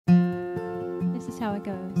This is how it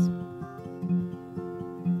goes.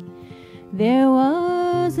 There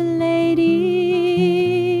was a lady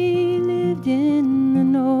lived in the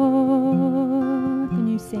north,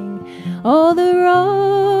 and you sing, oh, the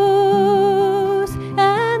rose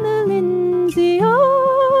and the linsey, oh,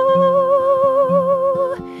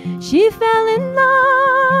 she fell in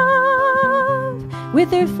love with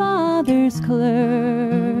her father's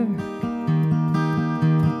clerk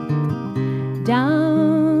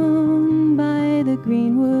down by the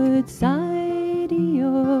greenwood side.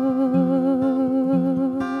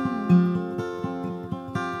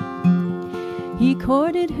 He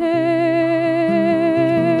courted her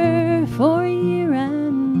for a year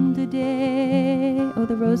and a day. Oh,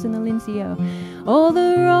 the rose and the linsey, oh. Oh,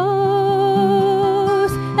 the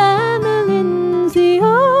rose and the linsey, oh.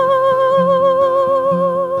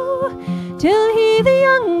 Till he, the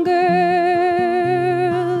young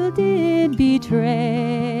girl, did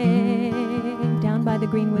betray. Down by the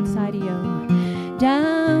greenwood side, oh.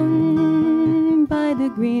 Down by the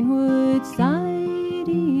greenwood side.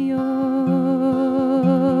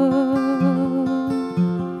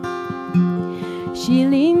 She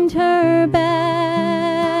leaned her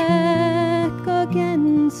back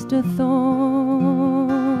against a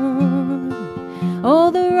thorn.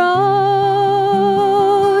 Oh, the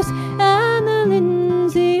rose and the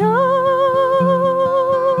linsey, oh,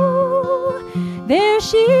 there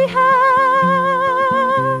she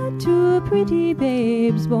had two pretty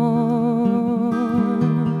babes born.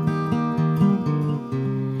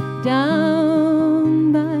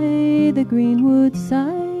 Down by the greenwood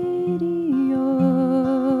side.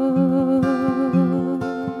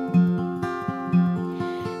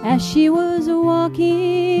 As she was walking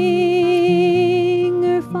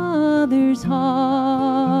her father's hall,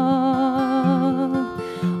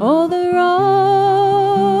 oh, the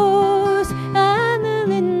rose and the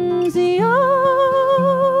linsey,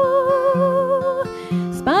 oh,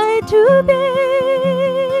 spied two babes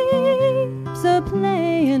a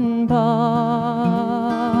playing ball.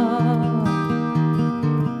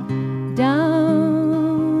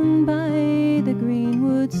 Down by the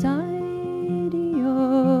greenwood side.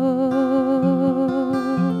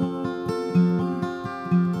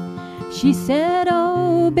 She said,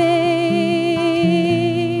 oh, babes,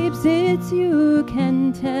 it's you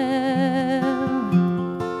can tell.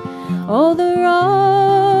 Oh, the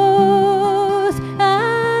rose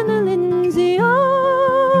and the linsey, oh,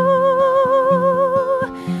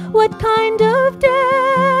 what kind of death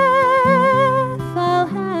I'll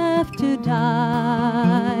have to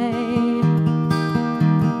die.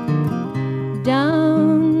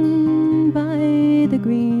 Down by the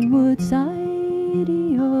greenwood side.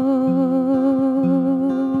 Oh.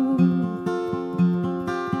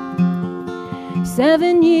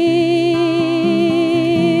 7 years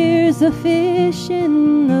of fish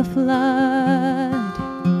in the flood.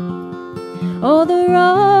 Oh, the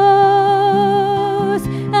rose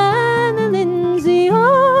and the linsey, oh,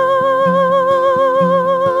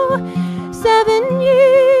 7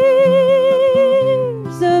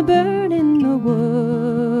 years a bird in the wood.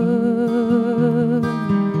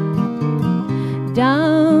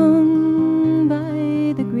 Down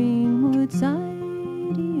by the greenwood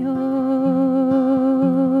side, oh.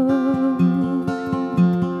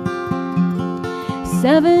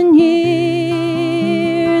 7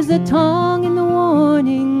 years a tongue in the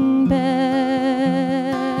warning bell.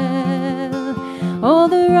 Oh,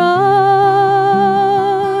 the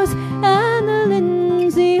rose and the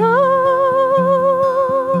linsey, oh,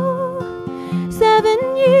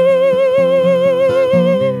 7 years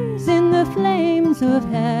in the flames of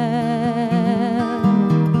hell.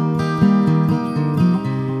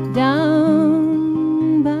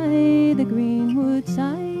 Down by the greenwood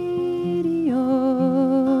side, oh.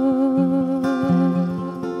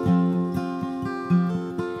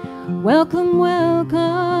 Welcome, welcome,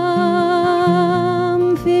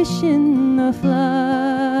 fish in the flood.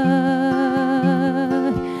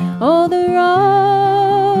 Oh, the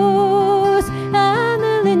rose and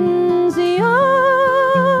the linsey, oh,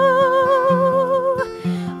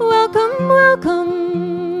 welcome, welcome,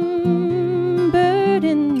 bird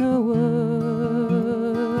in the wood.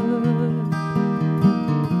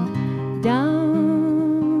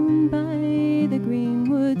 Down by the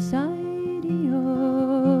greenwood side, oh.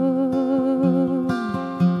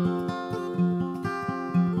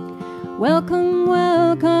 Welcome,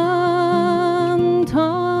 welcome,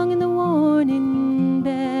 tongue in the warm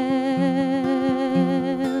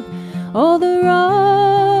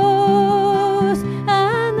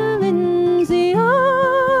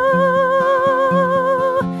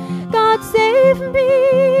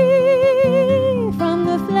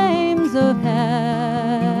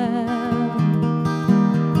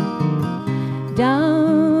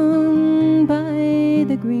down by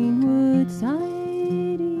the greenwood side.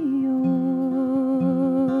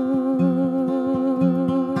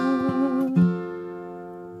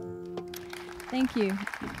 Thank you.